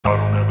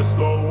never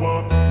slow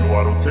up, no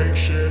I don't take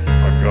shit.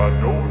 I got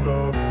no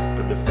love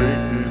for the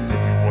fakeness.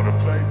 If you wanna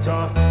play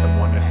tough and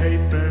wanna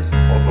hate this,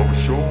 I'll always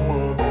show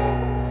up.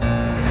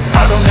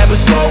 I don't ever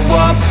slow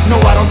up,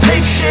 no I don't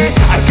take shit.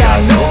 I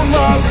got no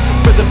love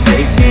for the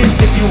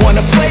fakeness. If you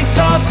wanna play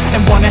tough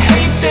and wanna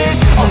hate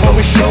this, I'll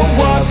always show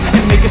up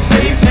and make a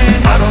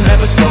statement. I don't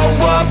ever slow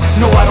up,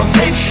 no I don't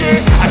take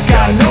shit. I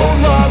got no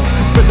love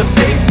for the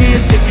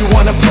fakeness. If you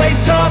wanna play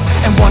tough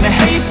and wanna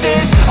hate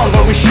this, I'll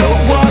always show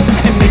up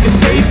and make a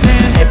statement.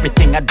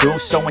 Everything I do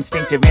so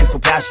instinctive and so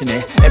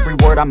passionate. Every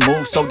word I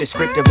move so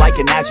descriptive like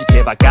an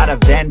adjective. I got a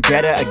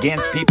vendetta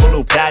against people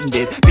who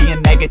patented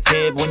being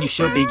negative when you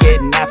should be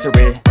getting after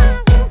it.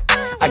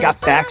 I got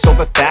facts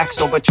over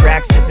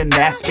tracks, this and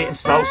that. Spitting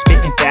slow,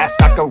 spitting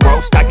fast. I could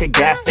roast, I could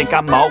gas. Think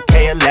I'm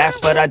okay at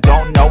last, but I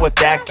don't know if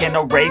that can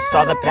erase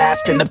all the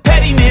past. And the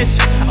pettiness,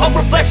 a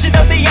reflection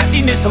of the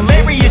emptiness.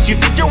 Hilarious, you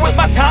think you're worth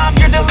my time,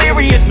 you're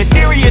delirious.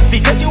 Mysterious,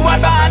 because you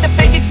hide behind a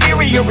fake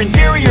exterior.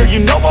 Inferior, you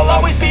know I'll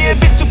always be a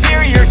bit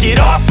superior. Get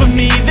off of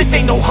me, this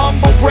ain't no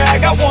humble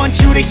brag. I want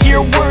you to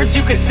hear words,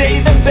 you can say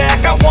them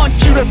back. I want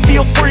you to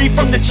feel free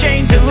from the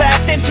chains at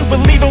last, and to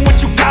believe in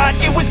what you got,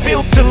 it was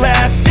built to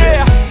last,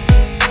 yeah.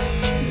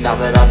 Now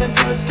that I've been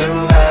put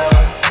through hell,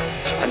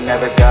 I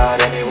never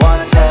got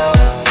anyone's help.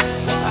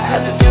 I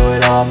had to do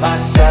it all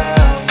myself.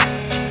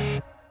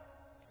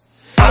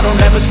 I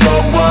don't ever slow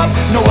up,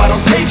 no I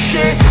don't take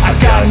shit. I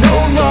got no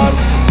love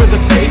for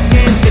the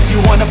fakeness. If you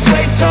wanna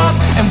play tough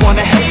and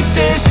wanna hate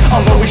this,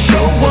 I'll always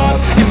show up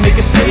and make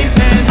a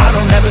statement. I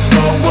don't ever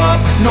slow up,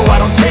 no I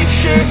don't take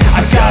shit.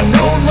 I got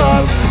no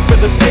love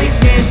for the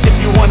fakeness. If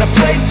you wanna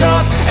play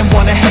tough and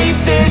wanna hate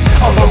this,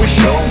 I'll always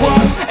show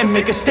up and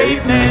make a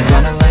statement.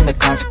 Gonna learn the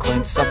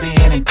consequence of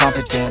being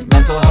incompetent.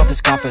 Mental health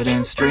is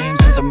confidence, dreams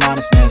and some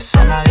honestness.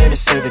 I'm not here to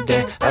save the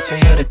day, that's for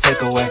you to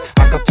take away.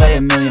 I could play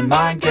a million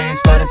mind games,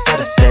 but instead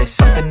I say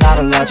something not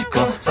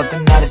illogical,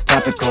 something that is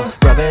topical.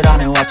 Rub it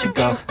on and watch it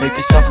go, make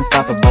yourself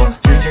unstoppable.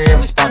 Dreams are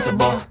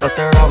irresponsible, but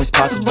they're always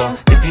possible.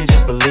 If you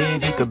just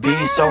believe, you could be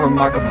so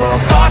remarkable.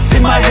 Thoughts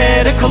in my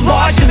head, a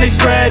collage and they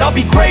spread. I'll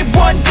be great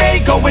one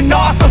day, going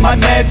off of my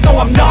meds. No,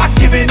 I'm not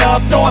giving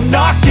up, no, I'm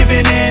not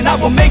giving in. I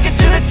will make it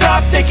to the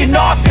top, taking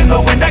off in the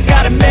wind. I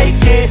gotta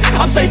make it,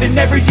 I'm saving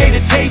every day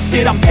to taste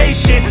it. I'm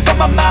patient, but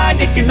my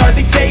mind, it can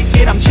hardly take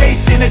it. I'm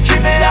chasing a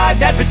dream that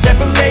I've had for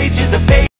several ages. A